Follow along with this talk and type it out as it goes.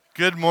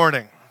Good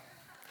morning.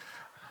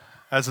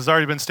 As has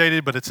already been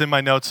stated, but it's in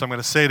my notes, so I'm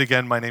going to say it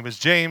again. My name is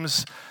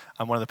James.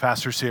 I'm one of the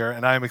pastors here,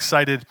 and I am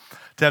excited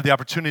to have the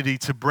opportunity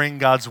to bring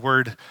God's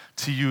word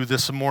to you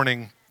this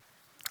morning.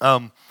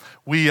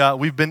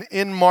 We've been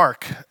in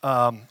Mark.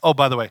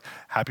 By the way,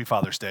 happy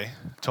Father's Day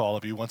to all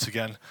of you once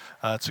again.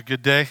 It's a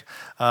good day.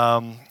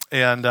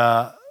 And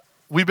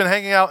we've been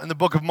hanging out in the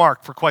book of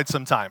Mark for quite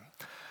some time.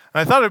 And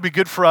I thought it would be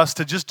good for us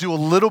to just do a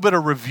little bit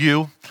of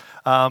review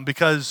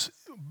because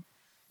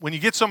when you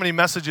get so many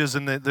messages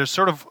and they're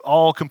sort of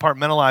all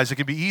compartmentalized, it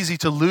can be easy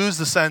to lose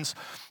the sense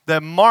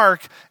that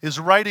Mark is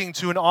writing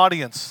to an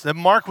audience, that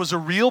Mark was a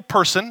real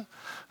person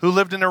who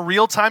lived in a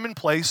real time and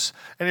place,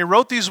 and he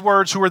wrote these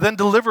words who were then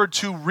delivered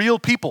to real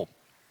people.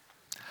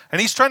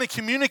 And he's trying to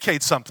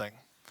communicate something.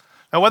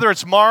 Now, whether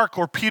it's Mark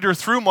or Peter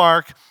through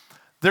Mark,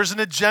 there's an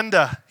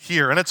agenda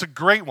here, and it's a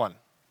great one,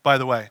 by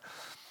the way.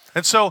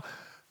 And so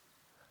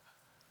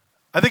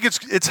I think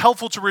it's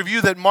helpful to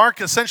review that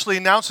Mark essentially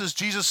announces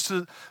Jesus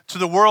to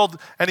the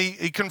world, and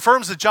he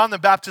confirms that John the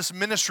Baptist's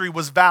ministry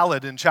was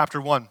valid in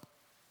chapter 1.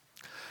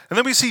 And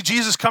then we see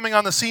Jesus coming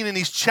on the scene, and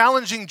he's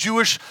challenging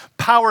Jewish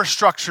power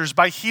structures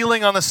by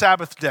healing on the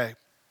Sabbath day. And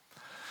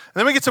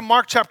then we get to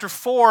Mark chapter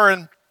 4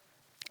 and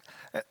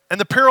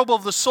the parable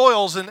of the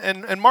soils,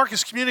 and Mark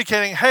is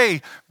communicating,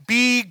 hey,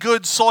 be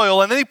good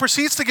soil. And then he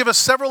proceeds to give us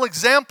several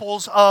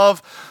examples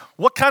of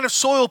what kind of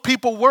soil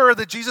people were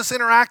that Jesus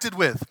interacted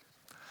with.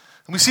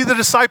 And we see the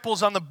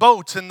disciples on the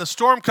boat, and the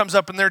storm comes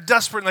up, and they're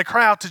desperate, and they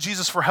cry out to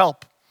Jesus for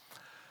help.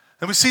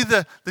 And we see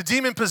the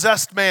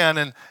demon-possessed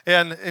man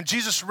and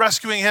Jesus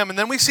rescuing him. And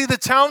then we see the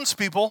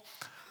townspeople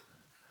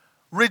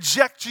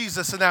reject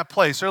Jesus in that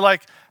place. They're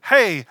like,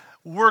 hey,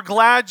 we're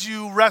glad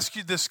you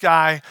rescued this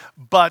guy,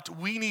 but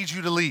we need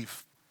you to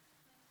leave.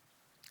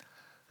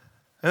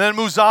 And then it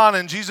moves on,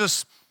 and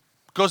Jesus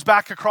goes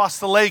back across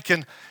the lake,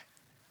 and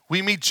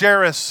we meet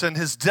Jairus and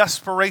his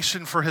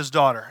desperation for his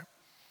daughter.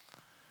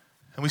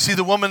 And we see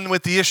the woman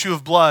with the issue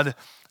of blood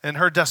and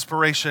her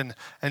desperation,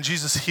 and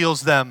Jesus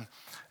heals them.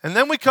 And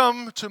then we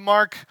come to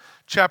Mark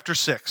chapter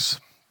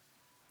 6.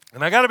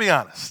 And I got to be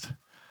honest,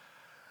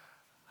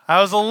 I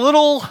was a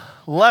little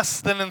less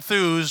than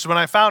enthused when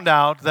I found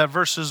out that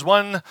verses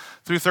 1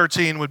 through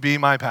 13 would be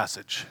my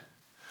passage.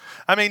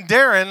 I mean,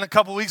 Darren, a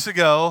couple weeks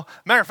ago,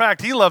 matter of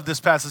fact, he loved this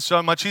passage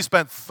so much, he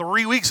spent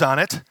 3 weeks on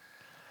it.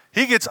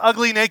 He gets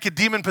ugly, naked,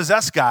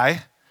 demon-possessed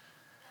guy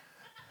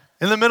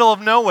in the middle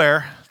of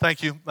nowhere.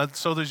 Thank you.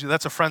 So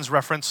that's a Friends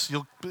reference.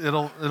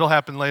 It'll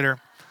happen later.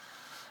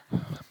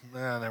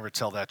 I'll never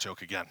tell that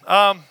joke again.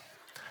 And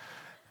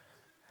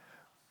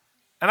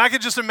I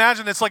could just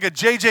imagine it's like a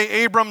J.J.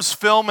 Abrams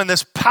film and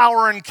this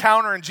power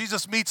encounter, and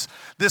Jesus meets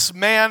this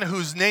man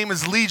whose name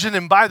is Legion.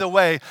 And by the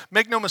way,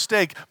 make no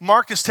mistake,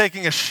 Mark is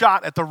taking a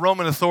shot at the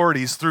Roman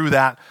authorities through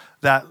that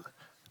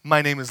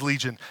my name is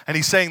Legion. And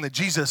he's saying that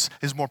Jesus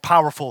is more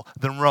powerful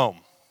than Rome.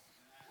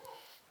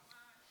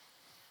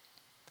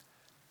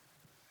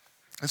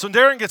 And so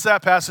Darren gets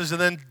that passage, and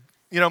then,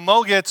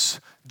 Mo gets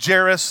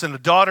Jairus and a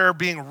daughter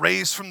being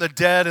raised from the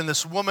dead, and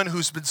this woman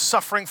who's been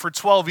suffering for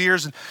 12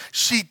 years, and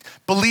she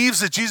believes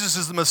that Jesus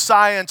is the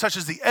Messiah and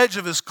touches the edge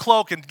of his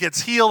cloak and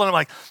gets healed. And I'm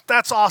like,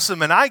 that's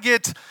awesome. And I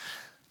get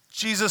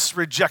Jesus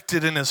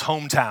rejected in his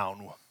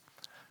hometown.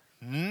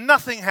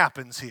 Nothing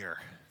happens here.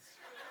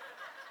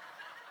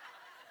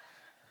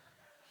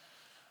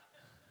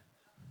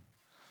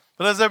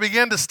 But as I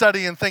began to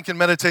study and think and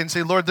meditate and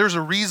say, Lord, there's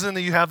a reason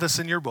that you have this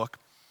in your book.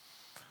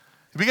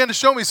 He began to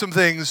show me some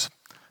things,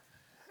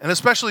 and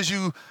especially as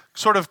you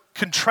sort of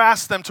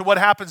contrast them to what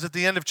happens at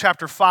the end of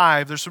chapter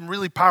 5, there's some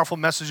really powerful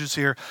messages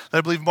here that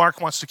I believe Mark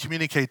wants to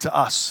communicate to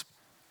us.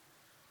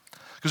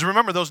 Because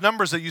remember, those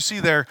numbers that you see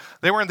there,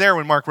 they weren't there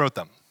when Mark wrote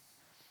them.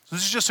 So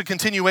this is just a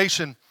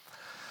continuation.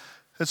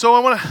 And so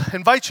I want to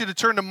invite you to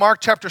turn to Mark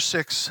chapter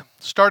 6,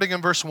 starting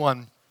in verse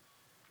 1.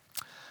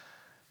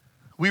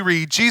 We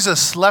read,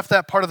 Jesus left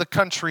that part of the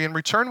country and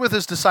returned with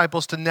his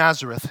disciples to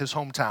Nazareth, his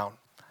hometown.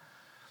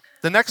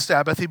 The next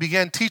Sabbath, he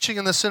began teaching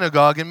in the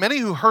synagogue, and many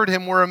who heard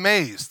him were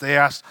amazed. They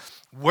asked,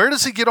 where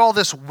does he get all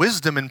this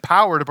wisdom and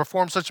power to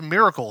perform such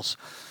miracles?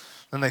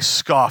 Then they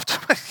scoffed.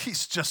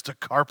 He's just a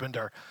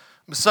carpenter,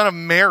 the son of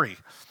Mary,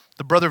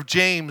 the brother of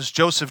James,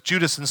 Joseph,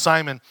 Judas, and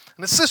Simon.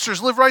 And his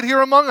sisters live right here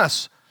among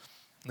us.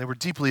 And they were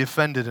deeply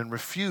offended and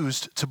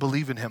refused to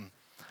believe in him.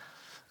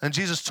 And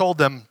Jesus told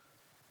them,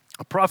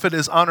 a prophet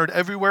is honored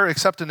everywhere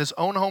except in his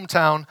own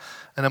hometown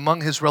and among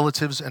his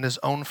relatives and his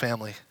own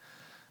family.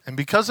 And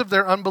because of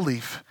their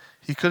unbelief,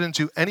 he couldn't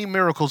do any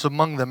miracles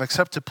among them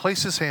except to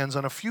place his hands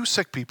on a few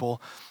sick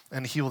people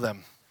and heal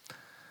them.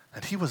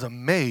 And he was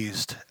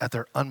amazed at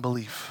their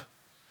unbelief.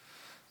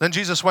 Then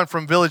Jesus went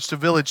from village to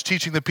village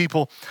teaching the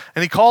people,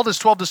 and he called his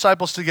 12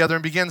 disciples together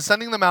and began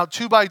sending them out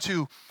 2 by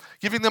 2,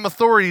 giving them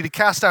authority to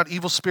cast out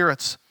evil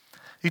spirits.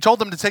 He told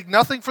them to take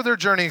nothing for their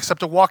journey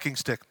except a walking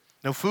stick,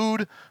 no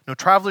food, no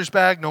traveler's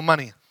bag, no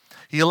money.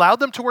 He allowed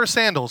them to wear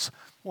sandals.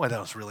 Boy,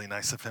 that was really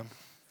nice of him.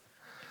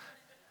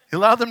 He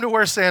allowed them to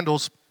wear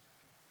sandals.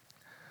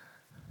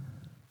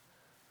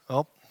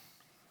 Oh,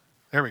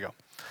 there we go.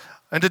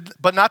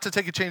 but not to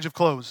take a change of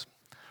clothes.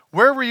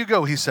 Wherever you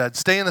go, he said,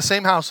 stay in the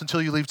same house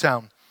until you leave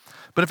town.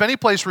 But if any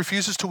place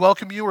refuses to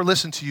welcome you or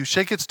listen to you,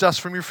 shake its dust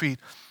from your feet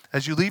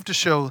as you leave to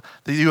show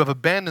that you have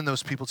abandoned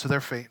those people to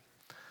their fate.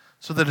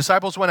 So the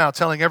disciples went out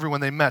telling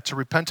everyone they met to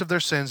repent of their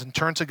sins and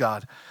turn to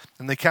God.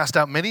 And they cast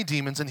out many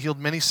demons and healed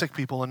many sick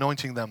people,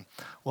 anointing them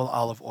with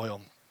olive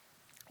oil.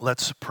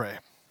 Let's pray.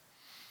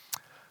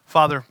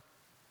 Father,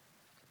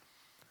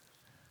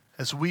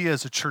 as we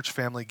as a church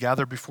family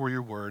gather before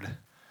your word,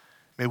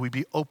 may we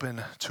be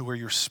open to where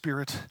your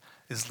Spirit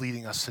is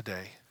leading us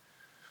today.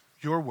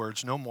 Your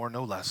words, no more,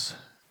 no less.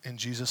 In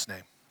Jesus'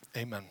 name,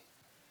 amen.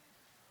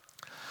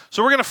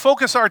 So we're going to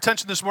focus our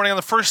attention this morning on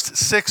the first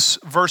 6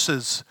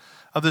 verses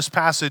of this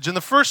passage. And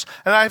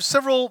I have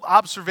several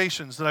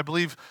observations that I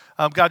believe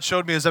God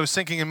showed me as I was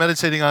thinking and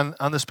meditating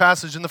on this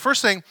passage. And the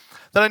first thing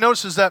that I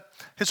noticed is that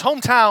his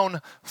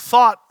hometown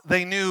thought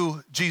they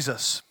knew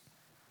Jesus.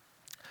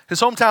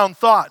 His hometown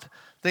thought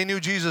they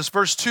knew Jesus.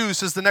 Verse 2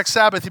 says, the next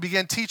Sabbath he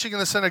began teaching in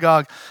the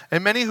synagogue,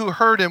 and many who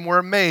heard him were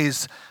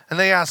amazed. And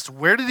they asked,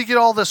 where did he get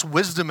all this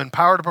wisdom and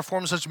power to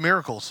perform such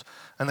miracles?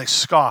 And they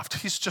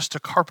scoffed. He's just a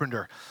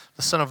carpenter,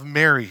 the son of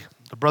Mary,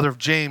 the brother of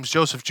James,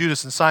 Joseph,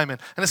 Judas, and Simon.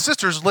 And his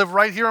sisters live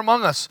right here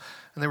among us.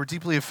 And they were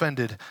deeply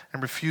offended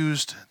and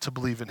refused to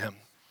believe in him.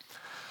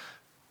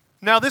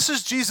 Now, this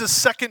is Jesus'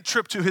 second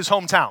trip to his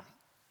hometown.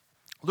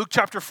 Luke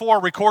chapter 4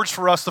 records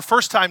for us the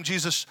first time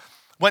Jesus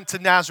went to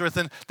Nazareth,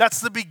 and that's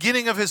the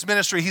beginning of his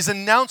ministry. He's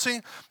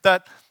announcing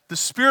that the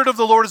Spirit of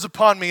the Lord is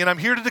upon me, and I'm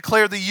here to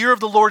declare the year of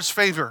the Lord's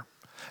favor.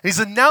 He's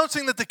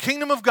announcing that the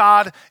kingdom of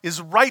God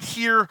is right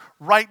here,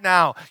 right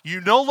now.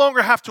 You no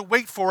longer have to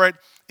wait for it.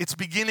 It's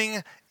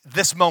beginning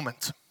this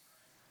moment.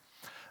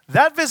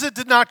 That visit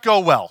did not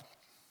go well.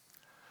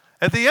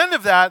 At the end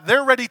of that,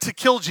 they're ready to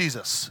kill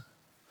Jesus.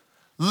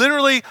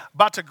 Literally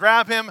about to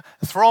grab him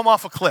and throw him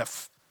off a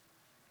cliff.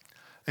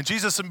 And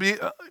Jesus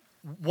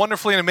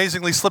wonderfully and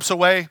amazingly slips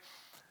away,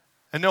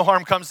 and no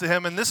harm comes to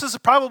him. And this is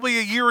probably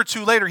a year or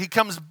two later. He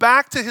comes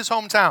back to his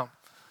hometown.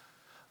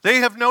 They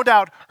have no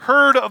doubt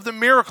heard of the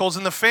miracles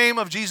and the fame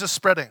of Jesus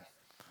spreading.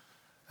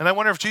 And I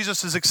wonder if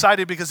Jesus is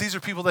excited because these are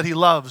people that he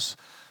loves.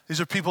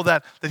 These are people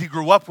that he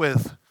grew up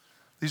with.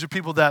 These are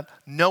people that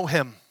know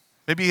him.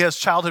 Maybe he has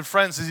childhood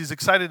friends that he's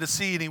excited to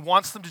see, and he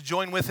wants them to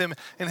join with him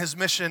in his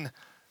mission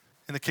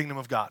in the kingdom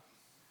of God.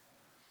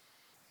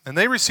 And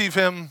they receive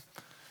him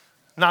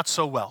not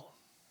so well.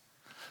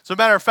 As a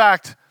matter of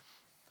fact,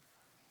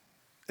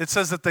 it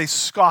says that they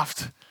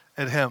scoffed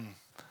at him.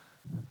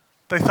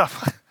 They thought,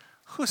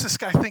 who does this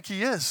guy think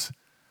he is?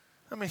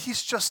 I mean,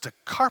 he's just a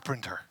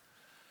carpenter.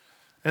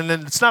 And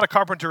then it's not a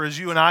carpenter as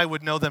you and I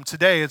would know them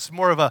today. It's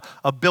more of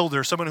a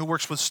builder, someone who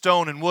works with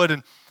stone and wood.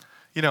 And,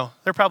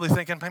 they're probably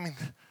thinking,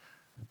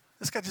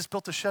 this guy just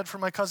built a shed for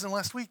my cousin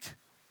last week.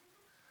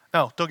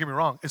 No, don't get me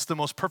wrong. It's the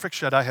most perfect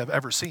shed I have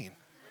ever seen.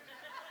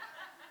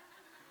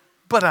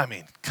 But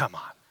come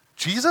on.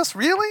 Jesus,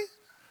 really?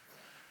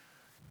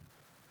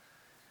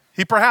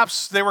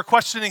 They were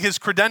questioning his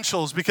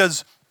credentials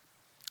because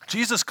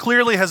Jesus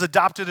clearly has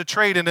adopted a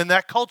trade. And in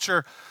that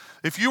culture,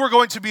 if you were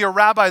going to be a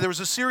rabbi, there was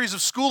a series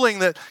of schooling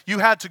that you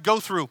had to go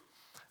through.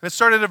 And it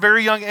started at a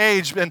very young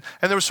age, and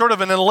there was sort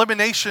of an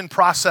elimination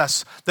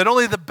process that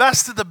only the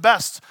best of the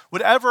best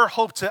would ever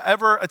hope to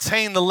ever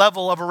attain the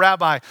level of a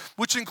rabbi,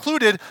 which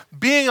included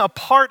being a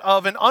part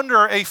of and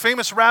under a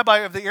famous rabbi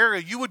of the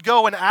area. You would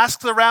go and ask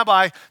the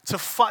rabbi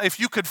if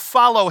you could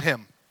follow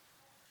him.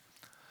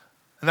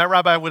 And that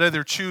rabbi would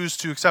either choose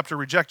to accept or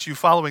reject you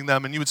following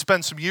them, and you would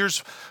spend some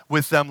years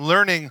with them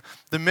learning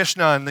the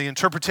Mishnah and the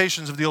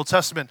interpretations of the Old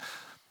Testament.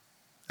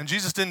 And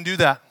Jesus didn't do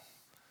that.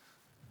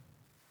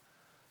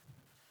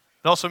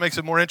 It also makes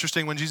it more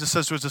interesting when Jesus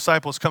says to his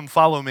disciples, come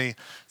follow me,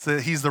 so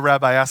that he's the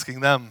rabbi asking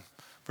them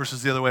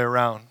versus the other way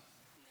around.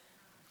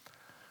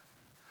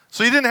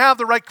 So he didn't have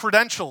the right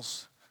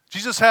credentials.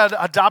 Jesus had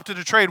adopted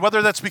a trade.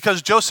 Whether that's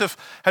because Joseph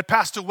had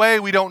passed away,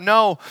 we don't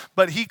know,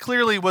 but he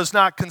clearly was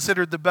not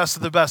considered the best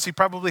of the best. He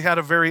probably had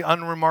a very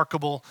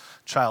unremarkable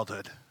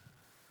childhood,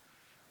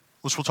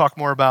 which we'll talk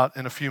more about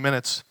in a few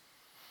minutes.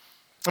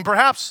 And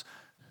perhaps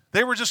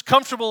they were just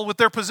comfortable with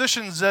their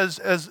positions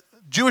as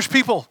Jewish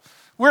people.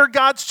 We're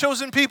God's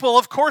chosen people.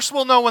 Of course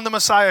we'll know when the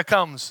Messiah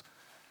comes.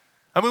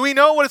 We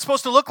know what it's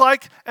supposed to look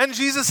like, and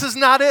Jesus is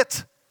not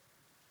it.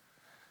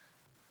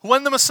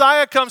 When the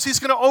Messiah comes, he's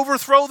going to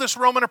overthrow this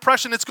Roman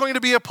oppression. It's going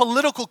to be a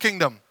political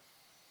kingdom.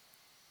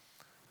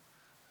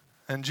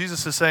 And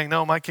Jesus is saying,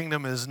 no, my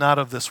kingdom is not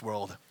of this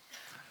world,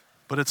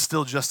 but it's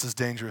still just as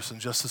dangerous and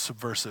just as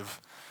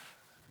subversive.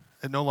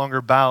 It no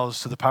longer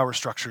bows to the power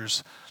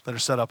structures that are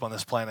set up on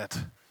this planet.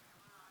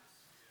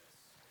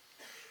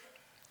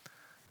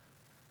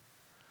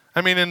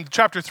 In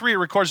chapter 3, it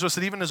records to us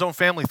that even his own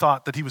family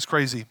thought that he was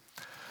crazy.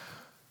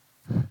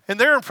 And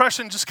their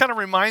impression just kind of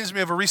reminds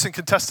me of a recent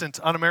contestant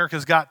on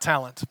America's Got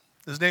Talent.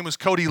 His name was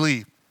Cody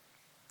Lee.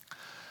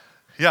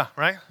 Yeah,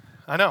 right?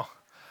 I know.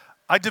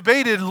 I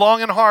debated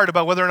long and hard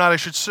about whether or not I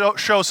should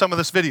show some of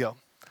this video.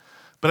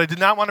 But I did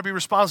not want to be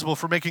responsible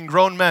for making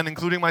grown men,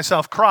 including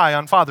myself, cry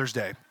on Father's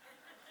Day.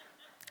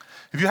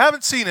 If you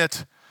haven't seen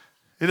it,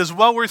 It is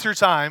well worth your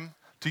time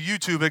to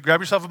YouTube it. Grab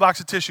yourself a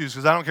box of tissues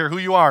because I don't care who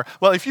you are.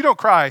 Well, if you don't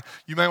cry,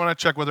 you may want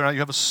to check whether or not you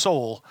have a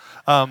soul.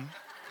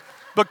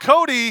 But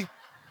Cody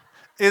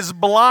is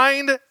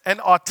blind and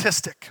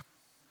autistic.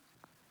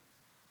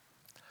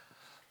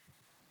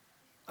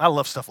 I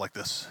love stuff like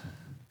this.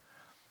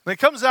 When it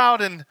comes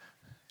out and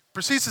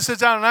proceeds to sit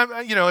down,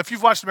 and if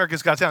you've watched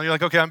America's Got Talent, you're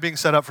like, okay, I'm being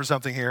set up for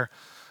something here.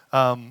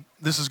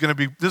 This is gonna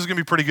be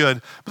pretty good.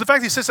 But the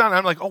fact he sits down, and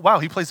I'm like, oh wow,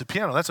 he plays the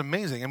piano. That's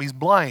amazing. I mean, he's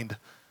blind,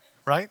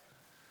 right?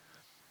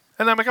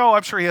 And I'm like, oh,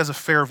 I'm sure he has a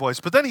fair voice.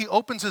 But then he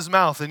opens his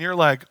mouth, and you're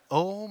like,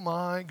 oh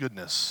my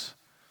goodness.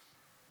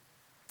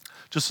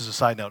 Just as a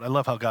side note, I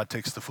love how God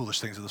takes the foolish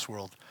things of this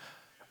world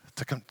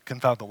to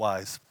confound the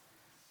wise.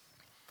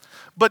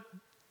 But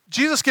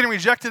Jesus getting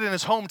rejected in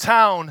his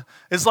hometown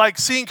is like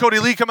seeing Cody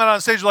Lee come out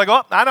on stage. You're like,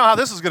 oh, I know how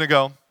this is going to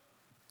go.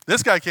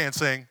 This guy can't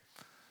sing.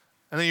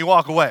 And then you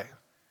walk away.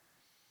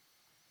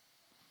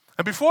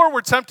 And before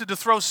we're tempted to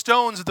throw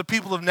stones at the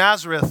people of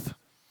Nazareth,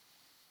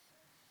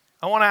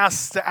 I want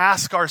us to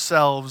ask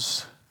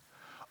ourselves,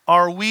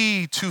 are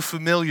we too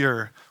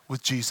familiar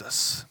with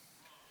Jesus?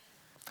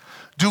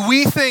 Do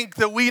we think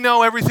that we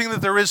know everything that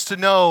there is to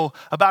know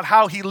about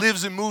how he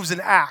lives and moves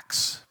and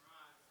acts?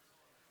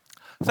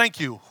 Thank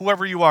you,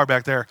 whoever you are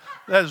back there.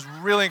 That is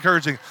really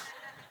encouraging.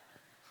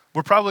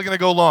 We're probably going to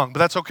go long, but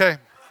that's okay.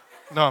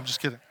 No, I'm just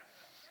kidding.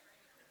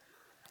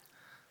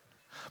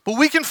 But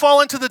we can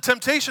fall into the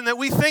temptation that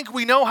we think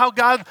we know how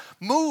God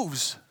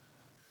moves.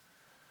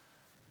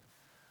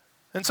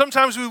 And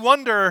sometimes we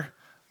wonder,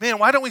 man,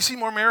 why don't we see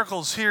more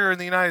miracles here in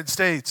the United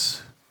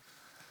States?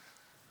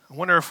 I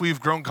wonder if we've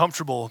grown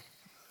comfortable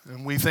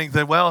and we think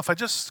that, well, if I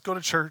just go to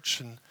church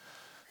and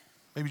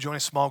maybe join a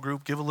small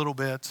group, give a little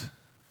bit,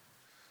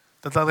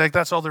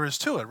 that's all there is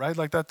to it, right?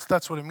 Like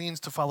that's what it means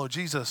to follow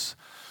Jesus.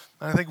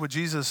 And I think what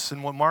Jesus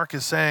and what Mark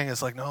is saying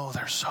is like, no,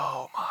 there's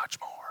so much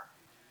more.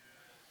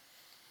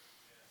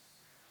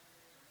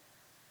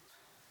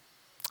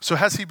 So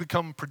has he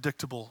become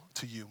predictable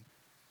to you?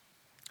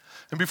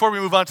 And before we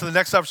move on to the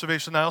next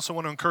observation, I also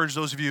want to encourage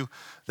those of you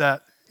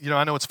that,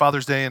 I know it's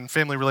Father's Day and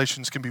family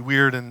relations can be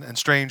weird and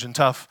strange and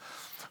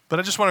tough, but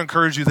I just want to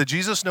encourage you that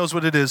Jesus knows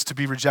what it is to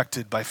be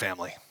rejected by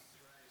family.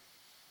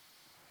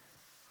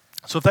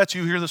 So if that's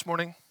you here this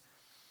morning,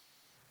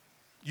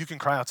 you can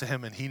cry out to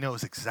him and he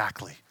knows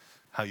exactly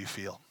how you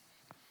feel.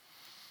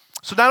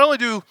 So not only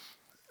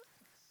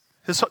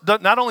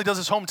does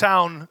his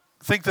hometown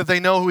think that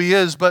they know who he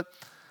is, but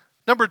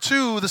number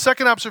two, the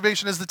second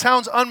observation is the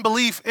town's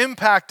unbelief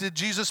impacted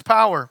Jesus'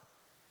 power.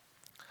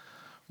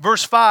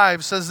 Verse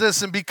 5 says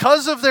this, and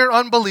because of their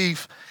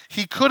unbelief,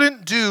 he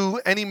couldn't do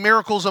any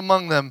miracles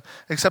among them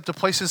except to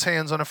place his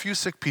hands on a few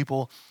sick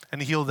people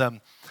and heal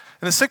them.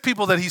 And the sick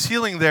people that he's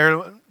healing there,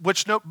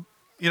 which no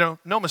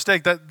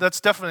mistake,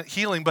 that's definite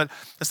healing, but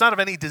it's not of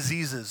any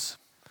diseases.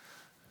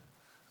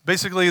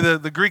 Basically,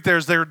 the Greek there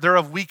is they're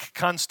of weak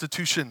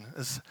constitution,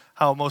 is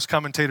how most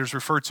commentators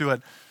refer to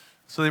it.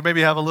 So they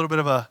maybe have a little bit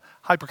of a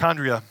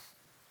hypochondria.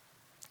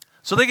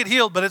 So they get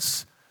healed, but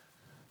it's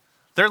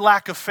their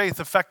lack of faith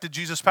affected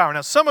Jesus' power.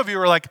 Now, some of you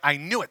are like, I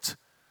knew it.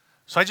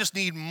 So I just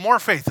need more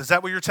faith. Is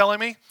that what you're telling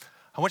me?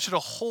 I want you to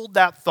hold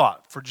that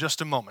thought for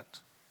just a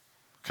moment.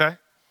 Okay?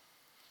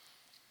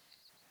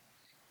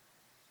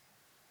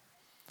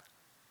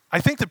 I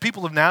think the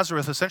people of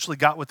Nazareth essentially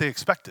got what they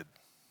expected.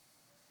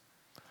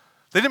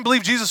 They didn't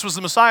believe Jesus was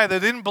the Messiah. They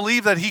didn't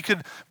believe that he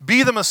could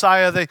be the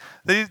Messiah.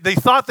 They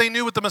thought they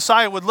knew what the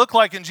Messiah would look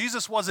like, and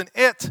Jesus wasn't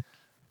it.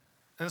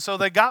 And so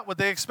they got what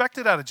they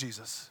expected out of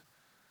Jesus,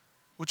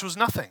 which was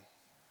nothing.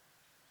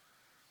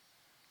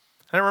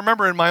 And I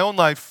remember in my own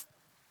life,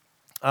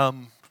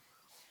 about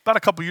a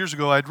couple years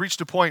ago, I'd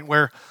reached a point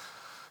where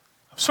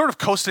I'm sort of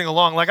coasting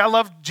along. Like, I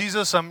love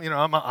Jesus. I'm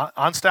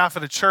on staff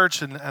at a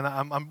church, and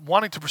I'm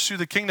wanting to pursue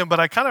the kingdom,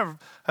 but I kind of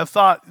have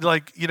thought,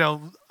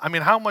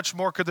 how much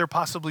more could there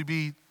possibly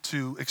be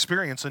to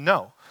experience and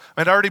know?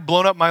 I'd already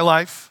blown up my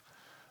life,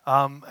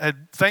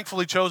 had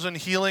thankfully chosen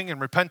healing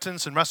and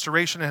repentance and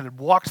restoration, and had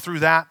walked through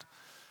that.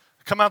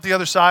 Come out the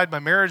other side. My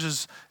marriage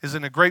is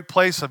in a great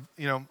place. I've,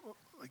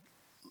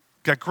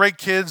 got great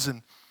kids,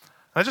 and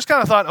I just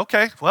kind of thought,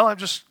 okay, well, I'm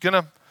just going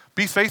to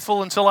be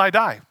faithful until I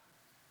die.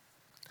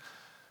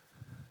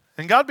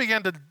 And God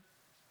began to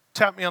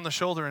tap me on the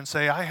shoulder and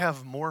say, I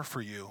have more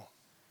for you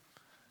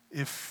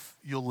if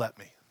you'll let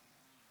me.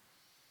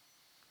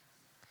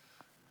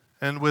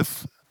 And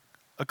with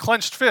a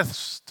clenched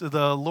fist,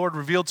 the Lord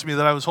revealed to me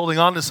that I was holding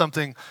on to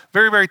something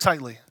very, very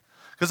tightly.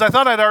 Because I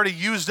thought I'd already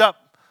used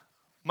up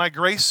my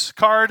grace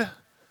card.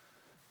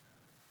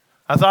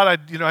 I thought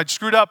I'd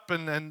screwed up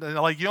and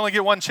you only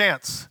get one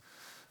chance.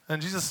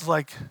 And Jesus is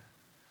like,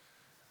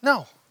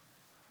 no,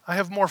 I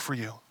have more for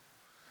you.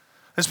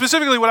 And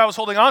specifically what I was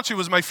holding on to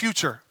was my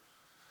future.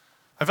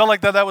 I felt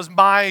like that was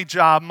my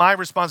job, my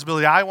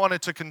responsibility. I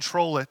wanted to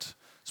control it,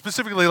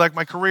 specifically like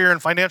my career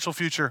and financial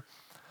future.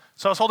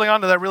 So I was holding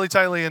on to that really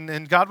tightly,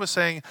 and God was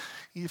saying,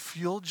 if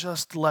you'll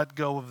just let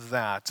go of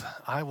that,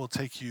 I will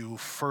take you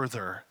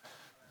further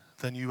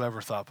than you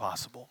ever thought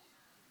possible.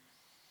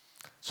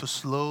 So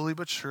slowly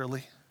but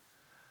surely,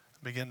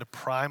 I began to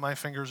pry my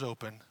fingers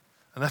open.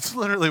 And that's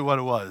literally what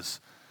it was.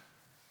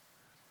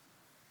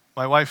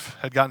 My wife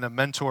had gotten a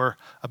mentor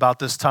about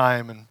this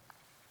time, and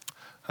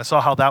I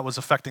saw how that was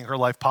affecting her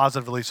life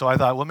positively. So I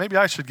thought, well, maybe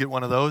I should get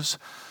one of those.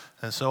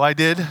 And so I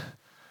did. And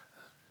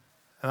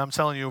I'm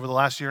telling you, over the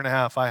last year and a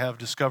half, I have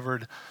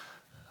discovered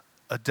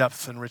a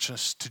depth and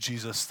richness to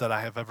Jesus that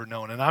I have ever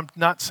known. And I'm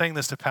not saying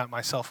this to pat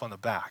myself on the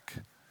back.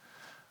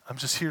 I'm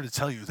just here to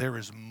tell you there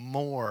is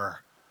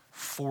more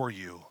for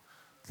you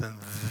than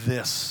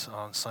this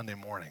on Sunday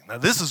morning. Now,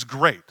 this is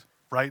great,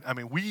 right? I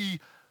mean,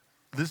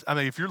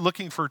 if you're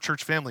looking for a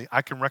church family,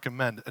 I can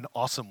recommend an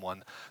awesome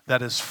one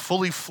that is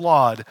fully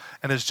flawed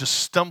and is just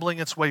stumbling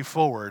its way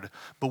forward.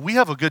 But we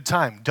have a good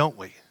time, don't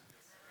we?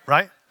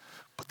 Right?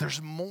 But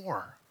there's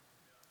more.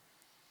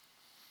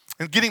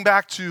 And getting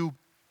back to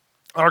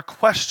our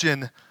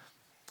question,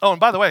 oh, and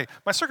by the way,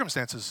 my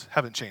circumstances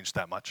haven't changed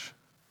that much,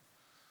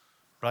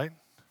 right?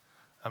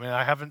 I mean,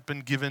 I haven't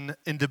been given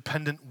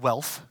independent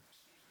wealth,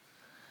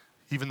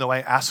 even though I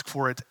ask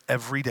for it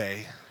every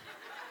day.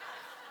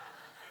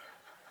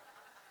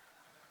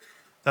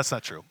 That's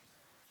not true.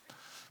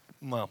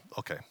 Well,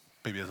 okay,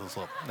 maybe it's a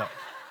little, no.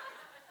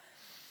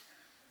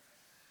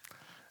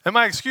 And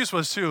my excuse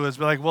was too, is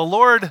like, well,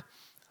 Lord,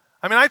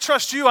 I mean, I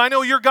trust you. I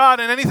know you're God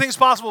and anything's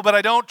possible, but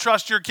I don't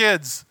trust your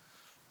kids.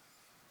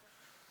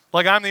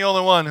 Like I'm the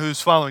only one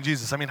who's following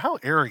Jesus. I mean, how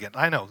arrogant.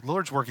 I know, the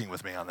Lord's working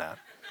with me on that.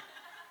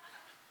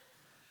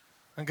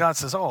 And God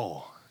says,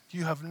 oh,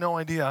 you have no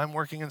idea. I'm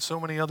working in so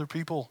many other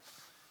people,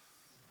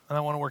 and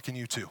I want to work in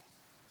you too.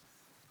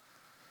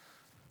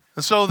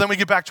 And so then we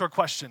get back to our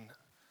question.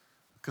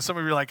 Because some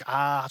of you are like,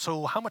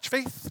 so how much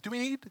faith do we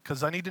need?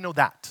 Because I need to know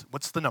that.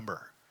 What's the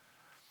number?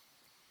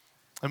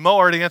 And Mo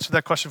already answered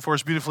that question for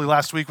us beautifully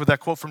last week with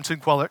that quote from Tim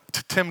Keller,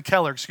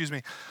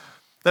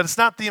 that it's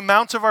not the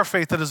amount of our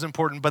faith that is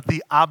important, but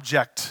the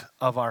object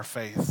of our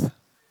faith.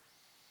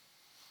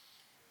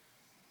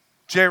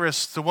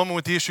 Jairus, the woman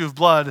with the issue of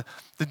blood,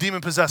 the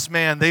demon-possessed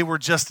man, they were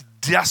just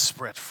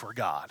desperate for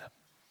God.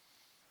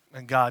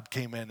 And God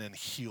came in and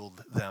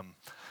healed them.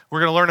 We're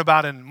going to learn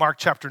about in Mark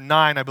chapter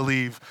 9, I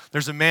believe.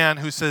 There's a man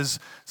who says,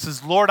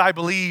 Lord, I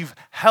believe,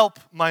 help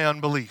my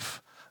unbelief.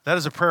 That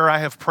is a prayer I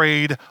have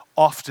prayed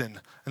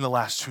often in the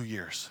last 2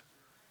 years.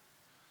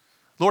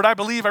 Lord, I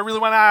believe, I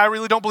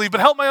really don't believe, but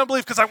help my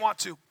unbelief because I want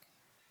to.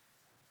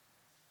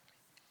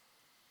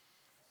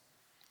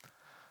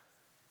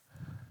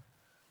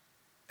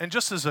 And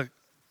just as a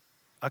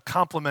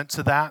compliment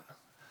to that,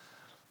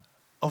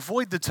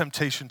 avoid the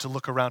temptation to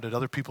look around at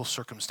other people's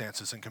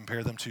circumstances and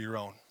compare them to your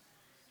own.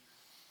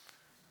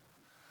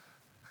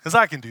 Because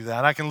I can do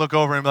that. I can look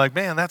over and be like,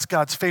 man, that's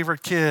God's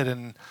favorite kid,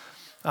 and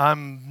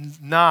I'm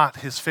not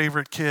his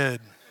favorite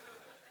kid.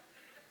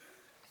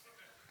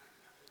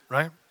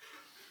 Right?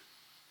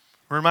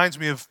 It reminds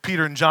me of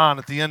Peter and John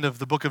at the end of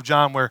the book of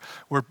John where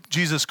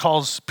Jesus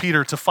calls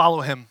Peter to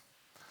follow him.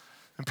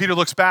 And Peter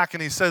looks back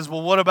and he says,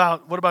 well, what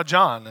about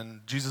John?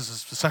 And Jesus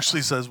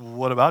essentially says, well,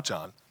 what about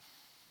John?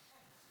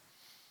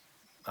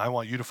 I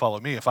want you to follow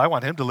me. If I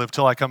want him to live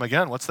till I come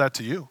again, what's that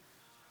to you?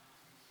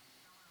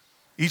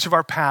 Each of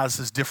our paths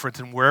is different,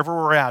 and wherever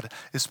we're at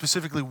is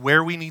specifically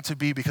where we need to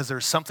be because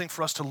there's something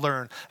for us to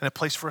learn and a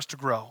place for us to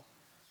grow.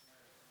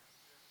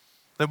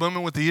 The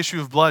woman with the issue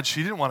of blood,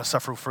 she didn't want to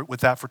suffer with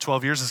that for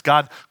 12 years. Is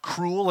God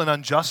cruel and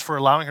unjust for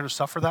allowing her to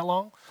suffer that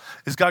long?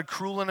 Is God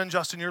cruel and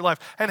unjust in your life?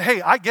 And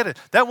hey, I get it.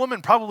 That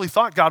woman probably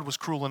thought God was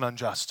cruel and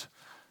unjust.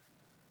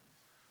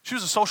 She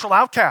was a social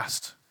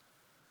outcast.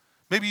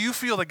 Maybe you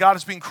feel that God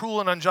is being cruel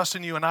and unjust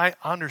in you, and I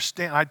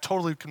understand. I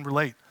totally can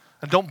relate.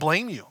 And don't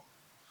blame you.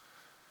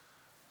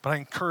 But I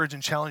encourage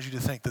and challenge you to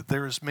think that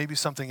there is maybe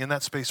something in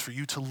that space for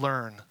you to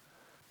learn,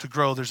 to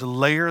grow. There's a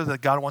layer that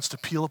God wants to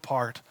peel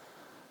apart,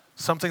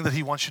 something that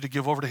he wants you to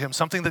give over to him,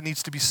 something that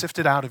needs to be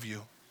sifted out of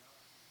you.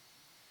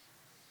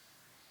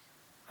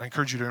 I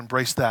encourage you to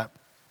embrace that.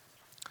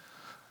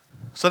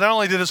 So not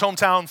only did his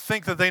hometown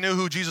think that they knew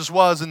who Jesus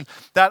was, and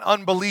that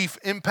unbelief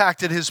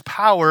impacted his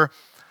power,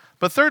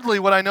 but thirdly,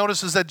 what I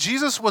noticed is that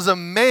Jesus was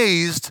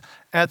amazed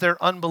at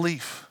their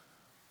unbelief.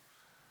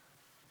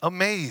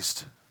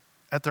 Amazed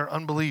at their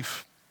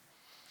unbelief.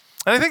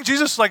 And I think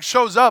Jesus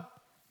shows up,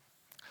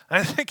 and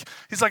I think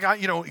he's like,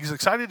 he's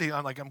excited.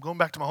 I'm going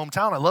back to my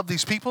hometown. I love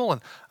these people,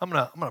 and I'm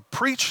gonna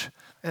preach,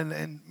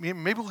 and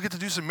maybe we'll get to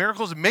do some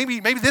miracles. And maybe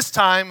this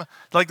time,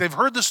 they've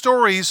heard the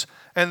stories,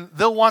 and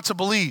they'll want to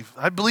believe.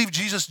 I believe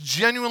Jesus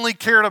genuinely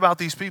cared about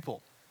these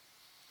people.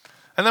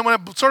 And then when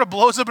it sort of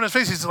blows up in his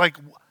face, he's like,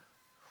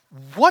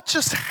 what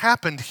just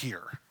happened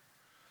here?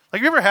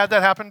 You ever had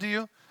that happen to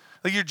you?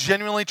 You're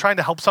genuinely trying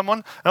to help someone,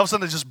 and all of a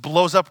sudden it just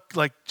blows up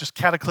just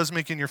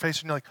cataclysmic in your face,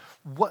 and you're like,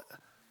 what?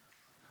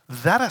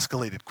 That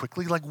escalated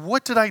quickly.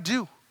 What did I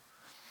do?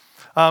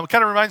 It kind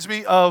of reminds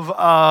me of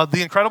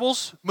the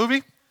Incredibles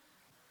movie.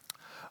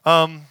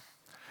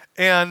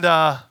 And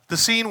the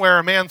scene where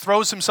a man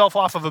throws himself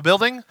off of a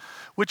building,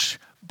 which,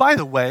 by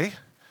the way,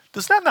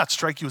 does that not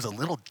strike you as a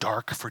little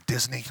dark for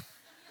Disney?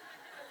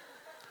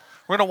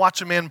 We're going to watch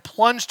a man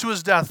plunge to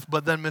his death,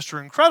 but then Mr.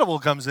 Incredible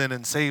comes in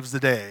and saves the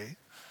day.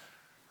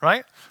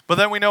 right? But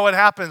then we know what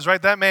happens,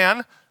 right? That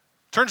man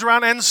turns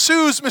around and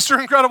sues Mr.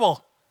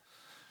 Incredible.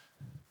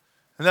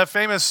 And that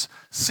famous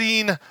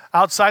scene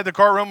outside the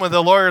courtroom where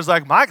the lawyer's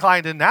like, my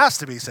client didn't ask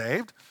to be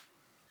saved.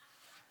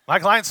 My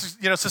client,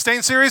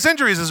 sustained serious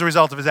injuries as a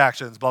result of his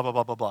actions, blah, blah,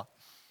 blah, blah, blah.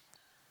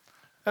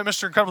 And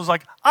Mr. Incredible's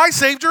like, I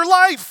saved your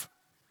life.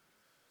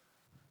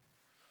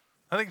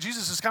 I think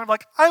Jesus is kind of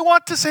like, I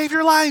want to save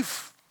your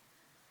life.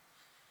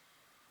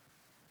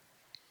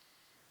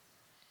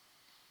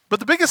 But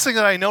the biggest thing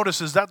that I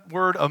notice is that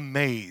word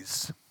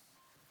amazed.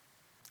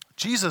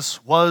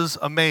 Jesus was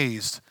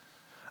amazed.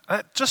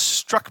 And it just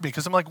struck me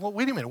because I'm like, well,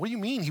 wait a minute. What do you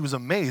mean he was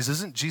amazed?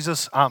 Isn't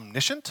Jesus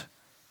omniscient?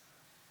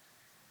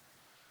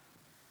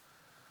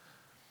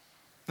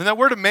 And that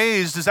word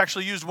amazed is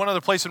actually used one other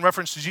place in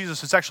reference to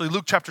Jesus. It's actually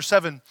Luke chapter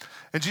 7.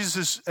 And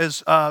Jesus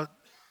is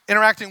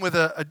interacting with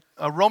a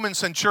Roman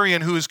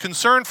centurion who is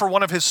concerned for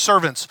one of his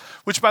servants,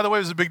 which, by the way,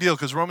 was a big deal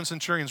because Roman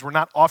centurions were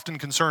not often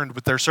concerned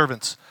with their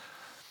servants.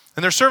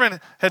 And their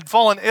servant had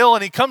fallen ill,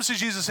 and he comes to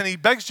Jesus, and he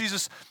begs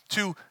Jesus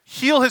to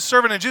heal his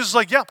servant. And Jesus is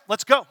like, yeah,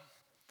 let's go.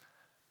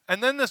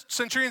 And then the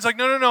centurion's like,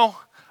 no.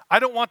 I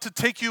don't want to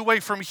take you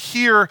away from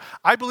here.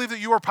 I believe that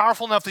you are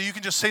powerful enough that you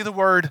can just say the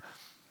word,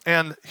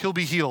 and he'll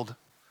be healed.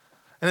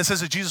 And it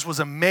says that Jesus was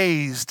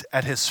amazed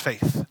at his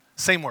faith.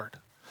 Same word.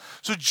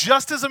 So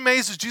just as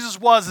amazed as Jesus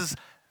was as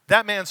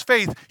that man's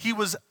faith, he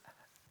was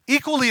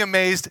equally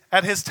amazed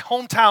at his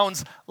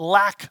hometown's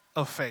lack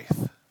of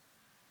faith.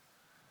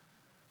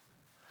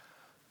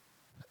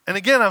 And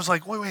again, I was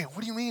like, wait,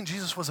 what do you mean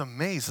Jesus was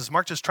amazed? Is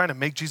Mark just trying to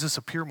make Jesus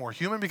appear more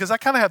human? Because I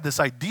kind of have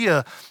this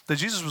idea that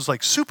Jesus was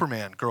like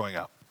Superman growing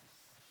up,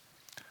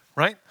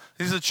 right?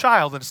 He's a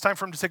child, and it's time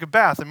for him to take a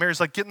bath, and Mary's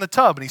like, get in the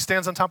tub, and he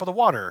stands on top of the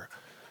water.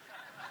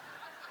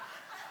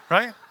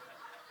 Right?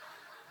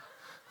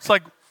 It's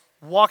like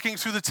walking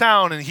through the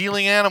town and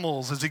healing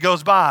animals as he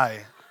goes by.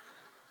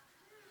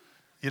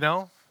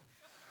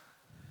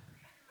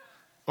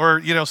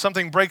 Or,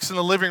 something breaks in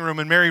the living room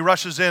and Mary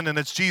rushes in and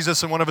it's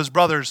Jesus and one of his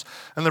brothers.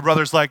 And the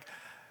brother's like,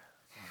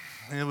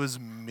 it was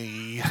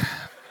me.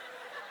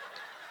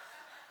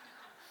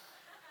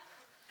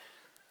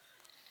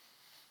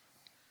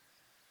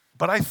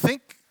 But I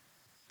think,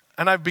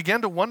 and I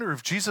began to wonder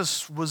if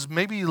Jesus was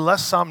maybe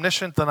less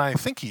omniscient than I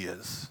think he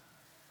is.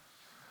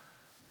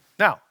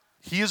 Now,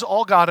 he is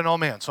all God and all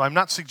man, so I'm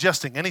not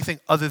suggesting anything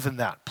other than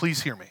that.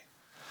 Please hear me.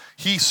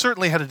 He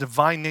certainly had a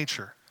divine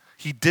nature.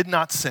 He did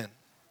not sin.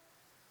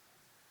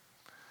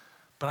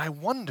 But I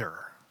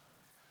wonder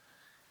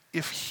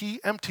if he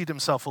emptied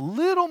himself a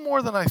little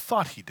more than I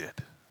thought he did.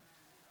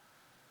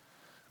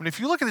 I mean, if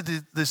you look at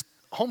this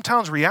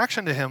hometown's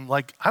reaction to him,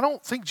 I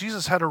don't think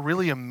Jesus had a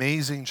really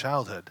amazing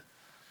childhood.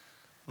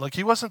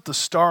 He wasn't the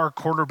star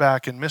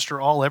quarterback and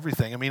Mr. All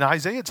Everything. I mean,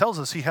 Isaiah tells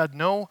us he had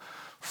no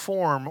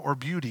form or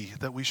beauty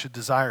that we should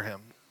desire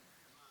him.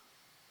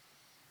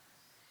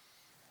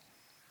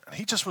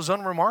 He just was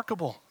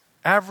unremarkable.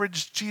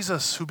 Average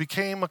Jesus who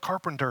became a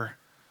carpenter.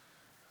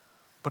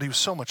 But he was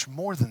so much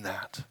more than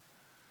that.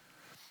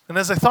 And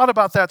as I thought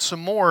about that some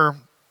more,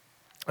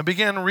 I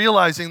began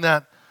realizing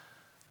that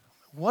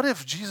what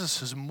if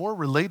Jesus is more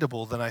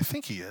relatable than I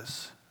think he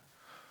is?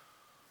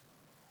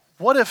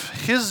 What if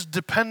his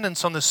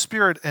dependence on the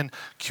Spirit and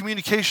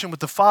communication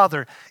with the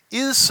Father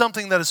is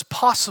something that is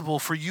possible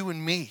for you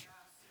and me?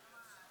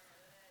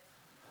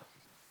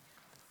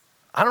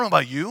 I don't know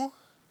about you,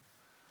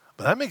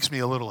 but that makes me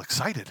a little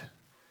excited.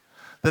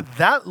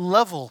 That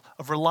level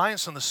of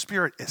reliance on the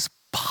Spirit is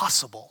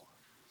possible.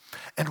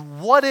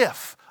 And what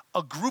if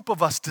a group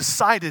of us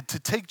decided to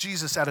take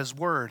Jesus at his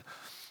word,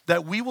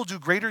 that we will do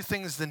greater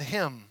things than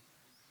him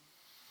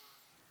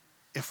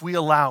if we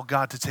allow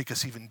God to take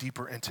us even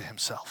deeper into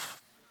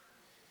himself?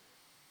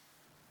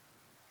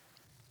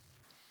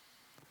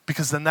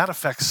 Because then that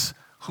affects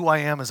who I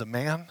am as a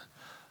man.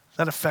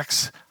 That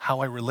affects how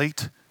I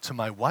relate to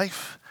my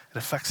wife. It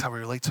affects how I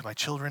relate to my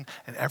children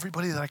and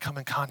everybody that I come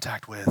in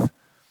contact with.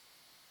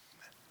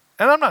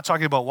 And I'm not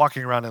talking about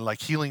walking around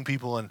and healing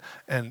people or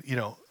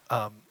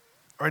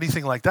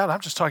anything like that. I'm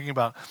just talking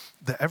about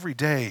the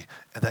everyday,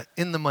 that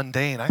in the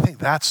mundane. I think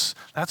that's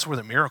where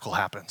the miracle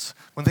happens.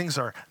 When things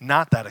are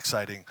not that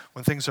exciting,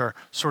 when things are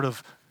sort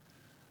of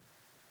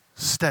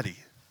steady.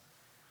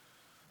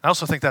 I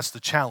also think that's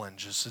the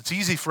challenge. It's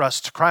easy for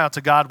us to cry out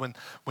to God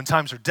when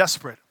times are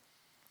desperate.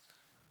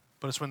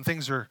 But it's when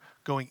things are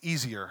going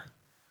easier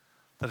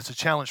that it's a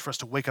challenge for us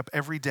to wake up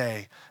every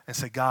day and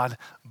say, God,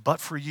 but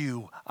for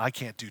you, I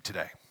can't do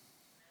today.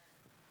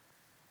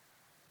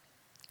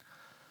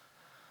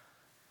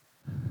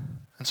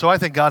 And so I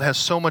think God has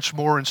so much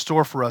more in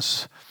store for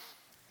us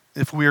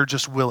if we are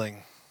just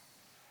willing.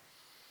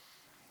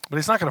 But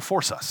he's not going to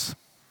force us,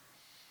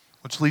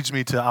 which leads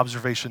me to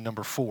observation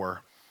number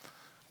 4,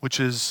 which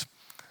is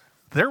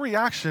their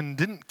reaction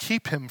didn't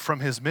keep him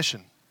from his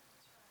mission.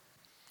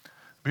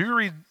 If you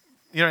read,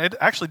 it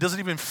actually doesn't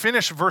even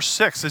finish verse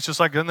 6. It's just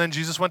and then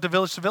Jesus went to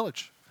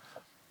village.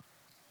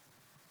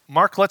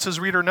 Mark lets his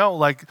reader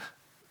know,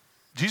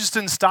 Jesus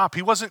didn't stop.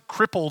 He wasn't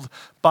crippled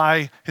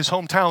by his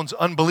hometown's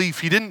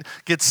unbelief. He didn't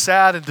get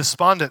sad and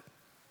despondent.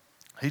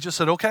 He just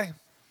said, okay,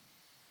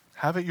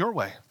 have it your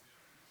way.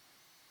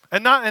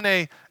 And not in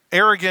a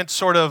arrogant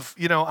sort of,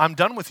 I'm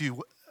done with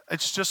you.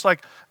 It's just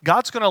like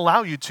God's going to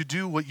allow you to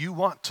do what you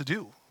want to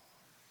do.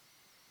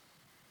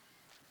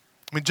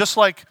 I mean, just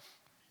like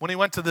when he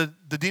went to the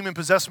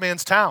demon-possessed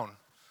man's town.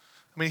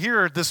 I mean,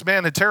 here, this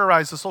man had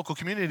terrorized this local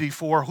community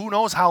for who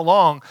knows how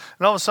long,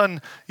 and all of a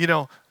sudden,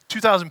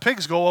 2,000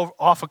 pigs go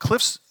off of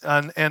cliffs,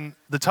 and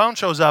the town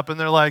shows up, and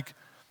they're like,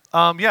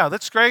 yeah,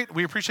 that's great.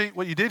 We appreciate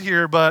what you did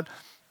here, but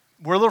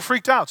we're a little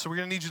freaked out, so we're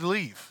going to need you to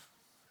leave.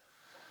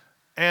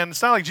 And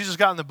it's not like Jesus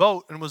got in the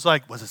boat and was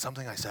like, was it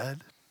something I said?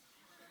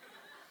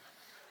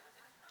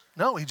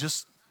 No, he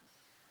just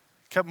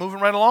kept moving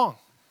right along.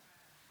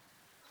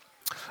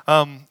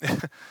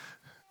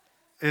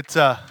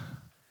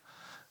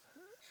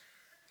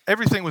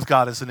 Everything with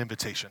God is an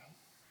invitation.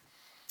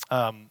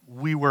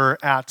 We were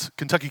at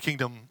Kentucky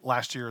Kingdom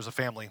last year as a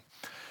family,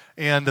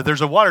 and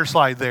there's a water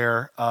slide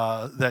there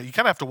that you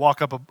kind of have to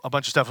walk up a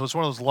bunch of steps. So it's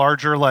one of those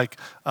larger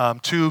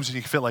tubes, and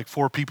you can fit like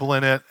 4 people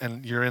in it,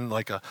 and you're in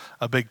like a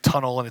big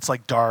tunnel, and it's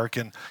like dark,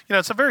 and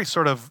it's a very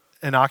sort of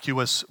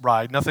innocuous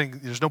ride.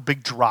 There's no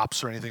big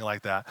drops or anything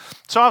like that.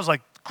 So I was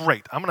like,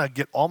 great, I'm going to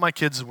get all my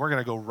kids, and we're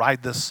going to go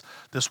ride this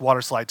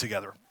water slide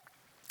together.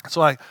 So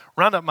I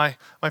round up my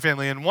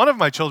family, and one of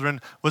my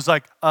children was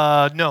like,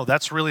 no,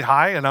 that's really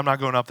high, and I'm not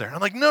going up there. And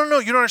I'm like, no,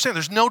 you don't understand.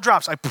 There's no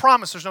drops. I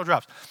promise there's no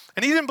drops.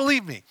 And he didn't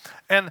believe me.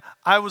 And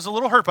I was a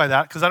little hurt by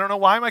that because I don't know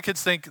why my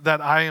kids think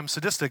that I am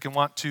sadistic and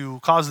want to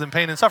cause them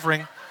pain and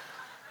suffering.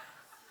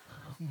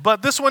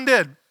 But this one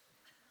did.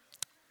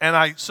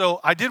 And so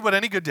I did what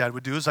any good dad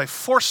would do, is I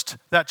forced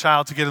that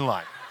child to get in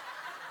line.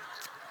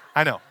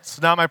 I know, it's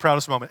not my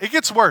proudest moment. It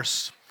gets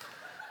worse.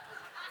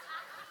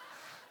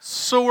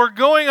 So we're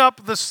going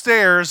up the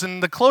stairs,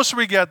 and the closer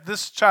we get,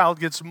 this child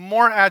gets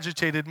more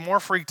agitated, more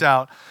freaked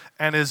out,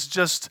 and is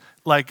just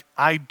like,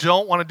 I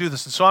don't want to do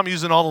this. And so I'm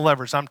using all the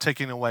levers. I'm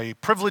taking away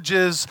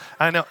privileges.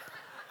 I know.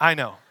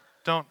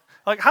 Don't.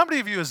 Like, how many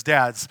of you as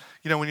dads,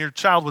 when your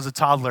child was a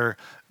toddler,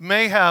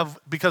 may have,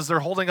 because they're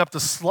holding up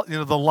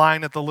the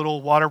line at the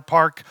little water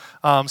park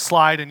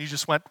slide, and you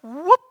just went,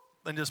 whoop,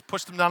 and just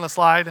pushed them down the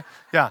slide?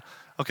 Yeah.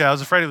 Okay, I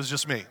was afraid it was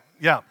just me.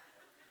 Yeah.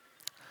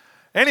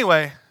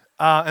 Anyway,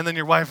 and then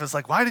your wife is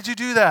like, why did you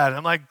do that? And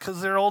I'm like,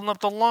 because they're holding up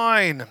the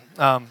line.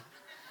 But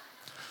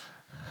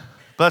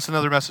that's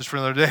another message for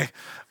another day.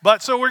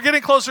 But so we're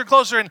getting closer and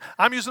closer, and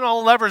I'm using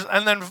all the levers.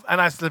 And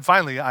I said,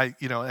 finally,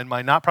 in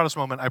my not proudest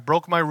moment, I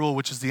broke my rule,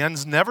 which is the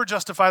ends never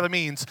justify the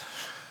means.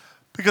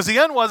 Because the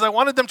end was I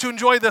wanted them to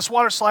enjoy this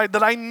water slide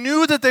that I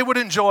knew that they would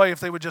enjoy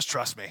if they would just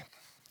trust me.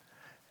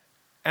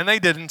 And they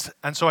didn't,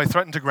 and so I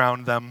threatened to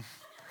ground them.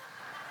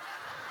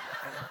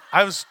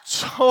 I was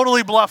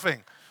totally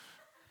bluffing.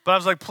 But I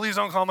was like, please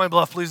don't call my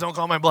bluff. Please don't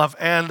call my bluff.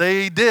 And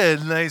they did.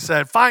 And they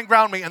said, fine,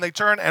 ground me. And they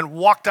turned and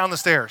walked down the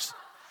stairs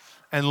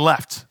and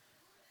left.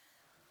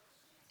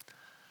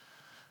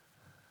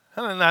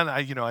 And then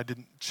I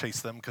didn't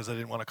chase them because I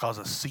didn't want to cause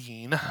a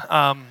scene.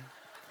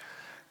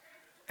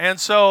 And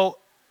so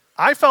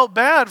I felt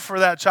bad for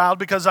that child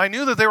because I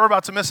knew that they were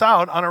about to miss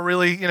out on a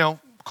really,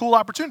 cool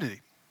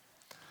opportunity.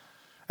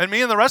 And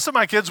me and the rest of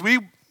my kids, we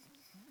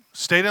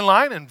stayed in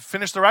line and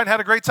finished the ride and had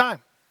a great time.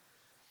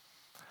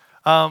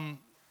 And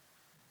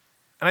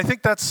I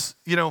think that's,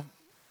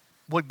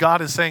 what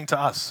God is saying to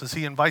us as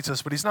he invites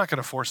us, but he's not going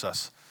to force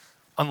us,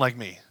 unlike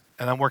me.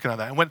 And I'm working on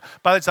that. And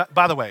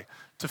by the way,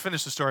 to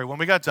finish the story, when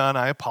we got done,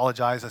 I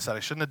apologized. I said, I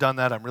shouldn't have done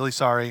that. I'm really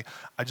sorry.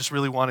 I just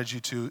really wanted you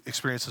to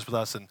experience this with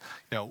us. And,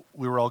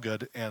 we were all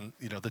good. And,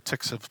 the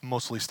tics have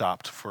mostly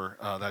stopped for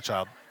that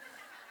child.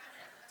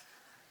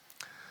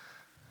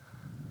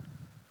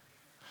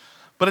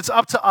 But it's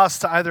up to us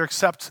to either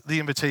accept the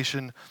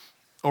invitation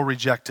or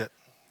reject it.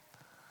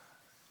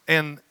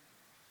 And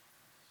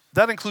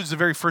that includes the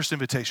very first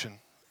invitation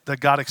that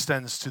God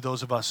extends to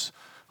those of us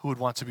who would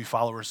want to be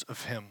followers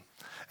of him.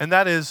 And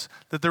that is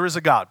that there is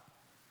a God,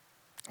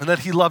 and that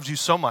he loved you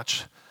so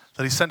much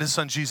that he sent his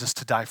son Jesus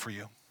to die for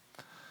you.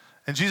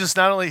 And Jesus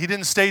he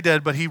didn't stay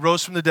dead, but he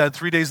rose from the dead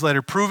 3 days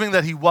later, proving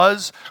that he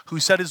was who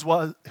he said he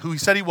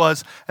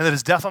was, and that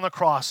his death on the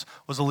cross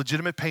was a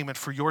legitimate payment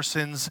for your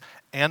sins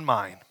and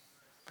mine.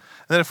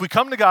 And that if we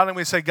come to God and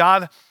we say,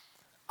 God,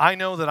 I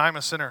know that I'm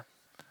a sinner,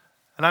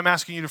 and I'm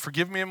asking you to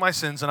forgive me of my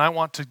sins, and I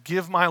want to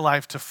give my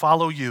life to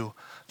follow you,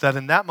 that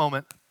in that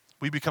moment,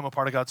 we become a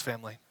part of God's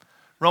family.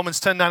 Romans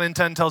 10:9 and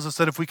 10 tells us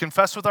that if we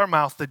confess with our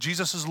mouth that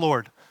Jesus is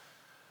Lord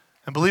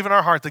and believe in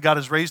our heart that God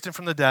has raised him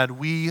from the dead,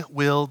 we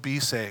will be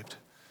saved.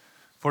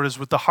 For it is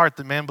with the heart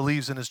that man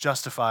believes and is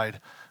justified,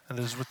 and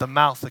it is with the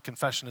mouth that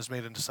confession is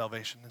made into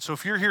salvation. And so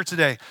if you're here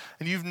today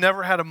and you've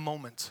never had a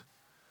moment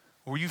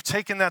where you've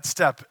taken that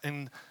step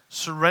and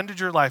surrendered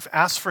your life,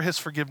 asked for his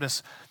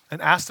forgiveness,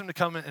 and asked him to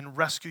come in and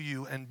rescue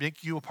you and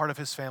make you a part of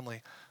his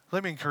family,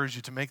 let me encourage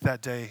you to make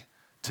that day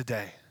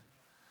today.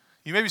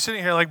 You may be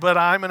sitting here like, but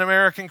I'm an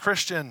American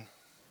Christian.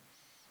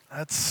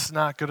 That's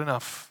not good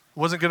enough. It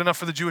wasn't good enough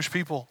for the Jewish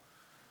people.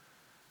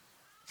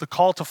 The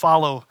call to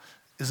follow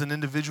is an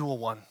individual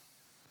one.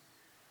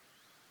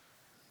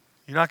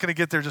 You're not going to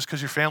get there just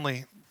because your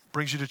family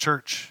brings you to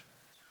church.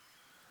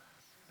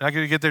 You're not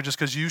going to get there just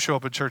because you show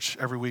up at church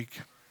every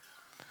week.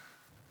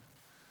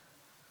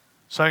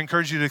 So I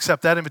encourage you to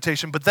accept that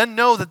invitation, but then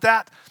know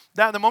that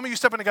the moment you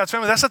step into God's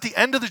family, that's not the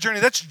end of the journey.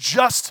 That's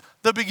just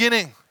the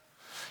beginning.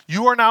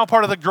 You are now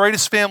part of the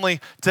greatest family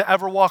to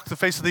ever walk the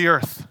face of the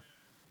earth.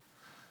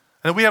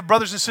 And we have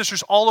brothers and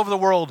sisters all over the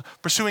world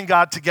pursuing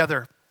God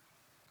together.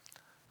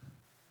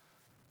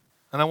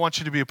 And I want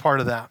you to be a part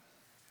of that.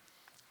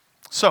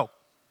 So,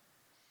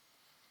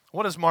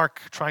 what is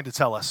Mark trying to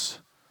tell us?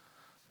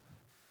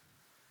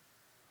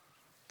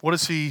 What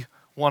does he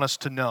want us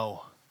to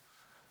know?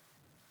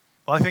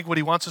 Well, I think what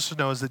he wants us to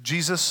know is that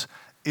Jesus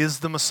is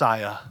the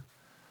Messiah.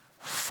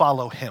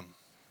 Follow him.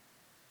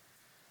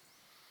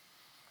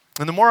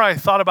 And the more I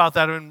thought about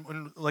that,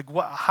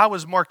 how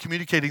is Mark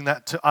communicating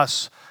that to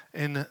us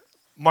in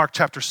Mark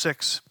chapter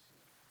 6,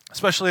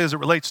 especially as it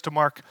relates to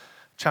Mark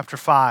chapter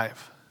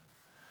 5?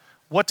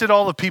 What did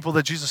all the people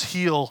that Jesus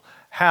healed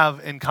have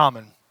in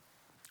common?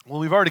 Well,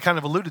 we've already kind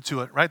of alluded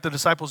to it, right? The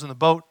disciples in the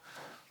boat,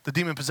 the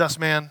demon-possessed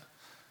man,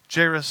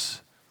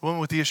 Jairus, the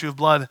woman with the issue of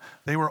blood,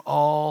 they were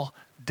all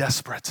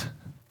desperate.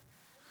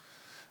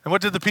 And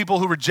what did the people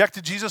who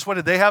rejected Jesus, what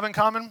did they have in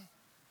common?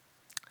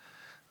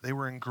 They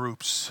were in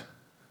groups.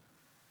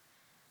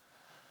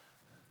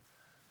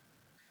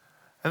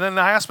 And then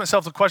I asked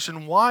myself the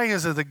question, why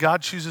is it that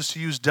God chooses to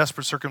use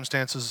desperate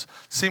circumstances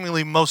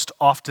seemingly most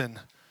often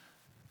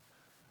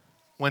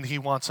when he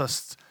wants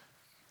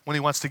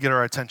to get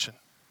our attention?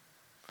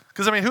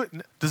 Because,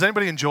 does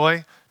anybody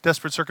enjoy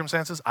desperate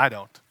circumstances? I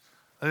don't.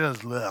 I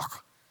just,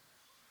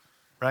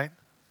 right?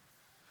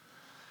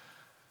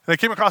 And I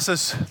came across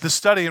this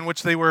study in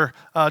which they were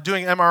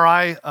doing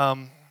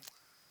MRI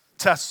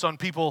tests on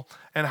people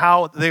and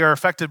how they are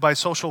affected by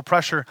social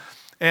pressure.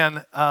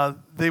 And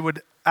they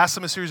would ask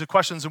them a series of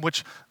questions in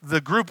which the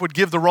group would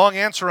give the wrong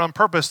answer on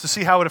purpose to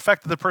see how it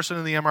affected the person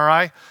in the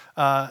MRI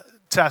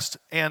test.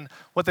 And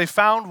what they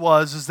found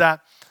is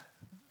that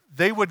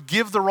they would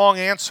give the wrong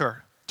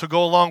answer to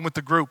go along with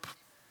the group.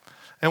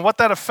 And what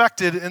that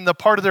affected in the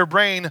part of their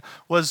brain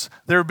was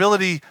their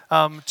ability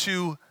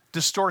to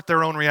distort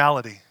their own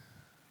reality.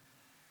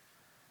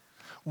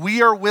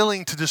 We are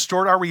willing to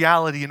distort our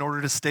reality in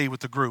order to stay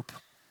with the group.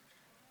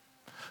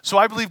 So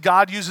I believe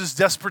God uses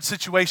desperate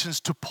situations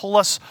to pull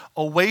us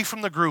away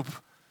from the group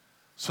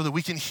so that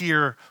we can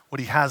hear what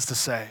he has to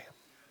say.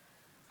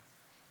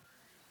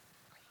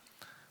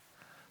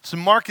 So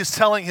Mark is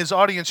telling his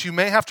audience, you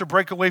may have to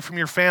break away from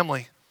your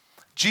family.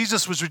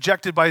 Jesus was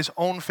rejected by his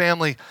own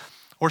family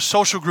or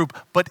social group,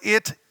 but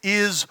it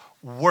is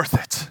worth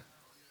it.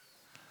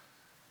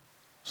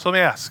 So let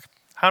me ask,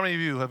 how many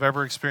of you have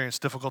ever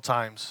experienced difficult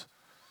times,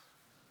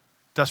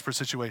 desperate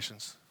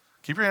situations?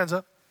 Keep your hands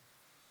up.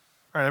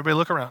 All right, everybody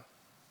look around.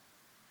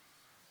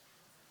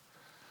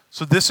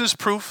 So this is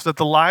proof that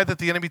the lie that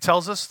the enemy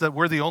tells us, that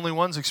we're the only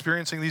ones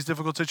experiencing these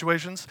difficult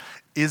situations,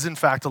 is in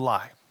fact a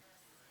lie.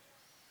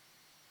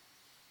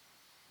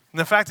 And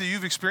the fact that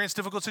you've experienced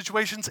difficult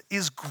situations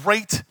is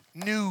great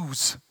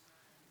news.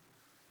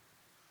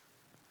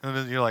 And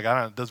then you're like,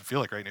 it doesn't feel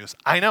like great news.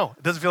 I know,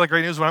 it doesn't feel like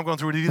great news when I'm going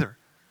through it either.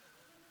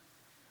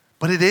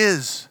 But it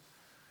is.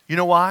 You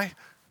know why?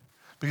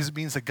 Because it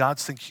means that God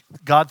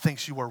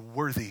thinks you are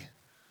worthy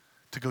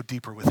to go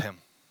deeper with him.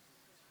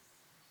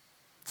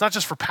 It's not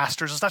just for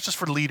pastors. It's not just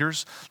for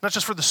leaders. Not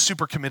just for the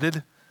super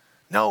committed.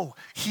 No,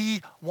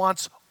 he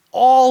wants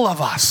all of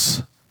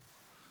us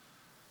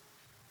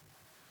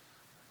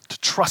to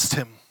trust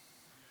him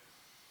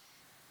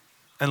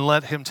and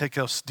let him take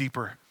us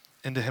deeper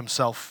into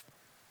himself.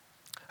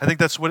 I think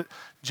that's what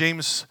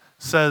James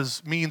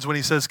means when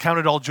he says, count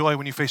it all joy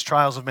when you face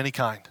trials of many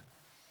kind.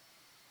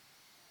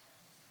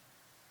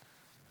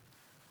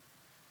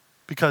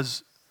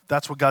 Because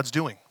that's what God's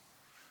doing.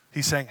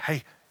 He's saying,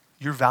 hey,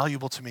 you're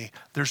valuable to me.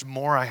 There's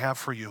more I have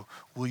for you.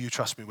 Will you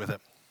trust me with it?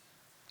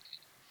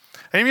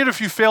 And even if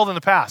you failed in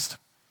the past,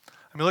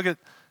 look at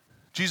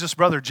Jesus'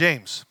 brother,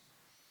 James.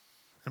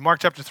 In Mark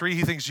chapter 3,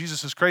 he thinks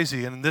Jesus is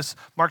crazy. And in this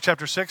Mark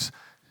chapter 6,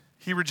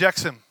 he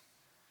rejects him.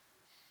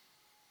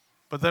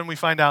 But then we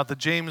find out that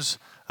James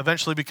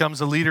eventually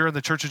becomes a leader in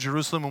the church of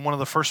Jerusalem and one of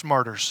the first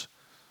martyrs.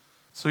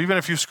 So even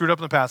if you've screwed up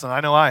in the past, and I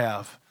know I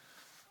have,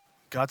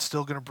 God's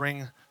still going to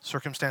bring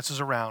circumstances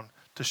around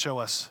to show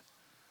us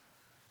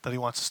that he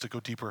wants us to go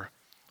deeper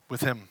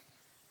with him.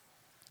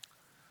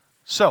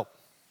 So,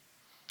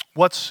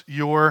 what's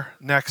your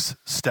next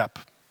step?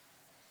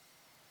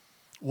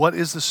 What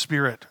is the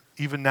Spirit,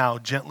 even now,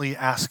 gently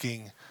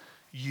asking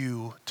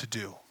you to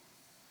do?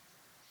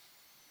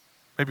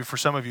 Maybe for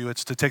some of you,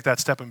 it's to take that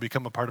step and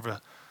become a part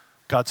of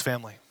God's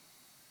family.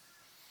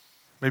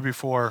 Maybe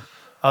for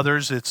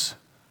others, it's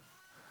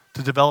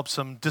to develop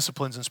some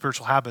disciplines and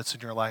spiritual habits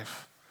in your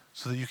life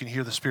so that you can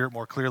hear the Spirit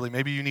more clearly.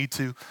 Maybe you need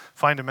to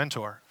find a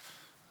mentor.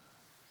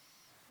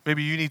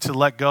 Maybe you need to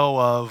let go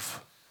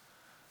of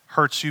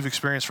hurts you've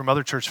experienced from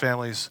other church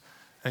families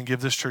and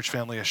give this church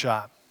family a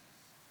shot.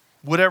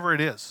 Whatever it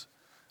is,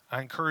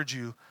 I encourage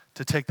you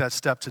to take that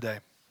step today.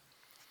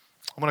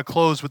 I'm going to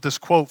close with this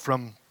quote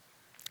from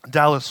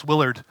Dallas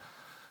Willard,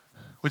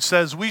 which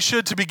says we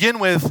should, to begin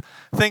with,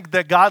 think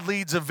that God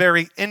leads a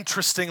very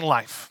interesting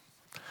life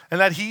and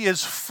that he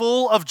is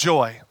full of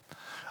joy.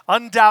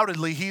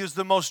 Undoubtedly, he is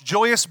the most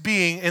joyous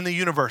being in the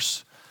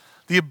universe.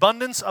 The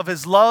abundance of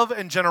his love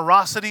and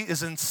generosity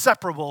is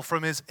inseparable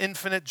from his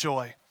infinite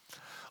joy.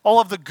 All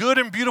of the good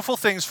and beautiful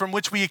things from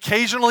which we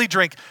occasionally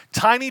drink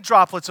tiny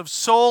droplets of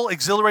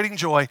soul-exhilarating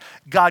joy,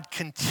 God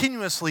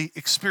continuously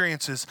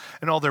experiences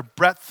in all their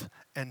breadth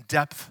and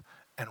depth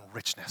and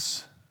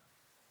richness.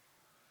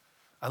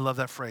 I love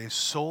that phrase,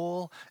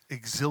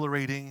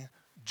 soul-exhilarating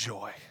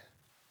joy.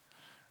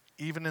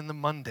 Even in the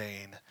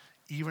mundane,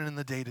 even in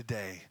the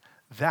day-to-day,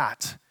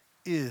 that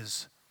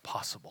is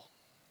possible.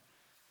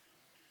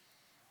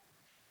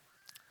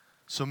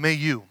 So may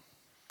you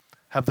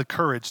have the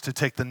courage to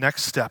take the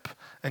next step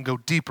and go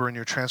deeper in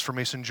your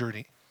transformation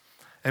journey.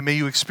 And may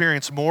you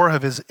experience more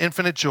of his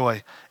infinite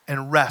joy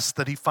and rest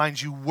that he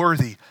finds you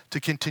worthy to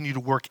continue to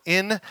work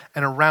in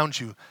and around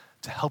you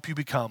to help you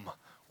become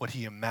what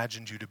he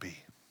imagined you to be.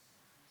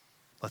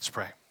 Let's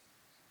pray.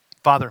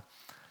 Father,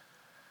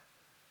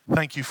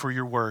 thank you for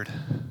your word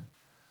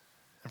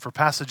and for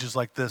passages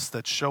like this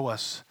that show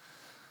us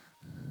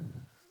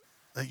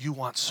that you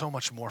want so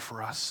much more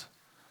for us.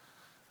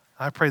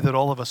 I pray that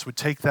all of us would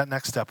take that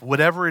next step,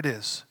 whatever it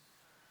is,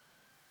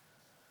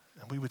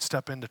 and we would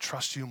step in to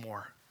trust you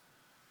more.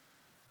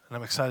 And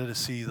I'm excited to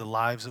see the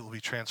lives that will be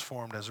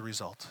transformed as a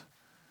result.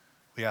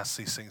 We ask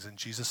these things in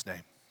Jesus'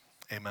 name.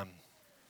 Amen.